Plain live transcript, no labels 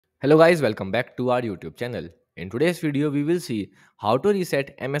Hello guys, welcome back to our YouTube channel. In today's video, we will see how to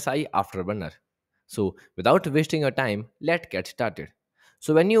reset MSI Afterburner. So without wasting your time, let's get started.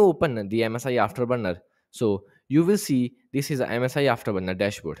 So when you open the MSI Afterburner, you will see this is a MSI Afterburner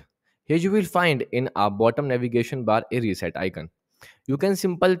dashboard. Here you will find in our bottom navigation bar a reset icon. You can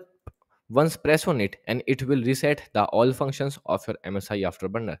simple once press on it and it will reset the all functions of your MSI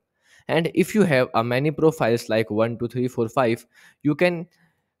Afterburner. And if you have a many profiles like 1, 2, 3, 4, 5, you can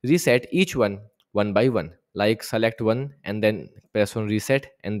reset each one by one, like select one and then press on reset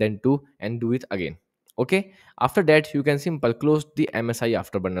and then two and do it again. Okay, after that you can simple close the MSI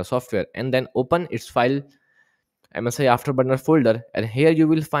Afterburner software and then open its file MSI Afterburner folder, and here you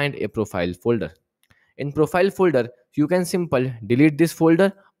will find a profile folder. In profile folder you can simple delete this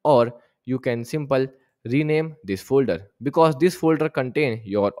folder, or you can simple rename this folder, because this folder contain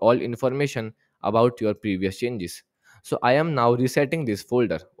your all information about your previous changes. So I am now resetting this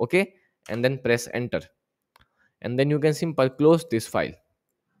folder. Okay, and then press enter, and then you can simple close this file,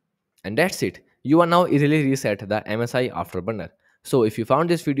 and that's it. You are now easily reset the MSI Afterburner. So if you found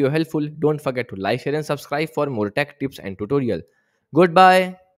this video helpful, don't forget to like, share and subscribe for more tech tips and tutorial. Goodbye.